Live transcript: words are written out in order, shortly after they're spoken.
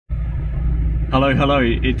Hello,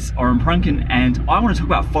 it's Oren Prunken and I want to talk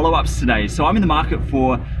about follow-ups today. So I'm in the market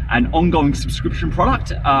for an ongoing subscription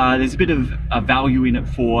product. There's a bit of a value in it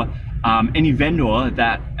for any vendor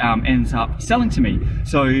that ends up selling to me.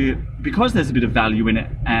 So because there's a bit of value in it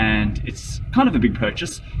and it's kind of a big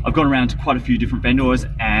purchase, I've gone around to quite a few different vendors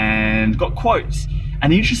and got quotes.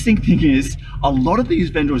 And the interesting thing is, a lot of these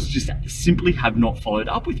vendors just simply have not followed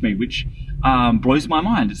up with me, which blows my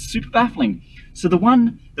mind. It's super baffling. So the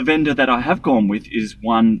vendor that I have gone with is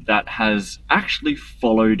one that has actually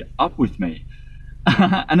followed up with me.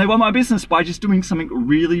 And they won my business by just doing something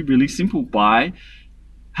really, really simple, by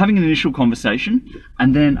having an initial conversation.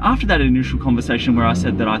 And then after that initial conversation where I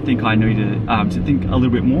said that I think I needed to think a little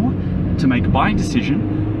bit more to make a buying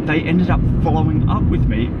decision, they ended up following up with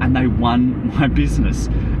me and they won my business.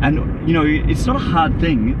 And you know, it's not a hard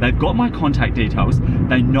thing. They've got my contact details.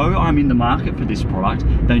 They know I'm in the market for this product.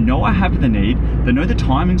 They know I have the need. They know the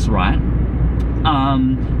timing's right.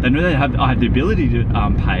 They know I have the ability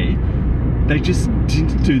to pay. They just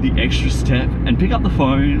didn't do the extra step and pick up the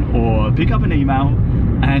phone or pick up an email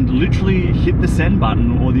and literally hit the send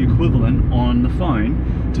button or the equivalent on the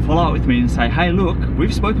phone to follow up with me and say, hey, look,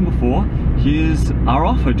 we've spoken before, here's our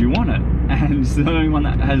offer, do you want it? And the only one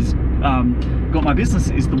that has got my business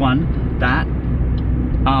is the one that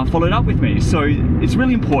followed up with me. So it's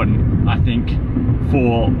really important, I think,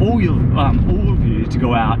 for all of you to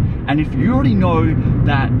go out, and if you already know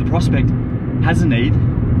that the prospect has a need,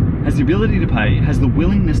 has the ability to pay, has the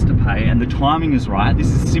willingness to pay, and the timing is right, this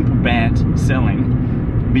is simple BANT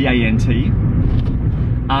selling, B-A-N-T,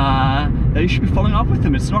 they should be following up with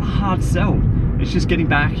them. It's not a hard sell. It's just getting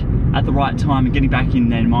back at the right time and getting back in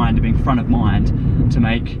their mind and being front of mind to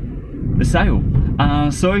make the sale.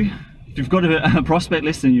 So if you've got a prospect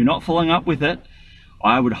list and you're not following up with it,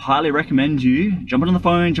 I would highly recommend you jumping on the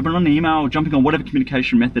phone, jumping on an email, jumping on whatever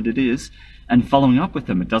communication method it is and following up with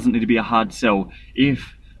them. It doesn't need to be a hard sell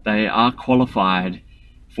if they are qualified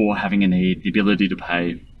for having a need, the ability to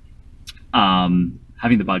pay,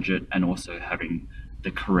 having the budget, and also having the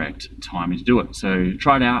correct timing to do it. So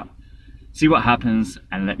try it out, see what happens,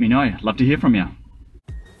 and let me know. I'd love to hear from you.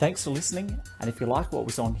 Thanks for listening, and if you like what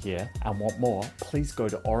was on here and want more, please go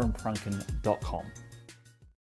to orenprunken.com.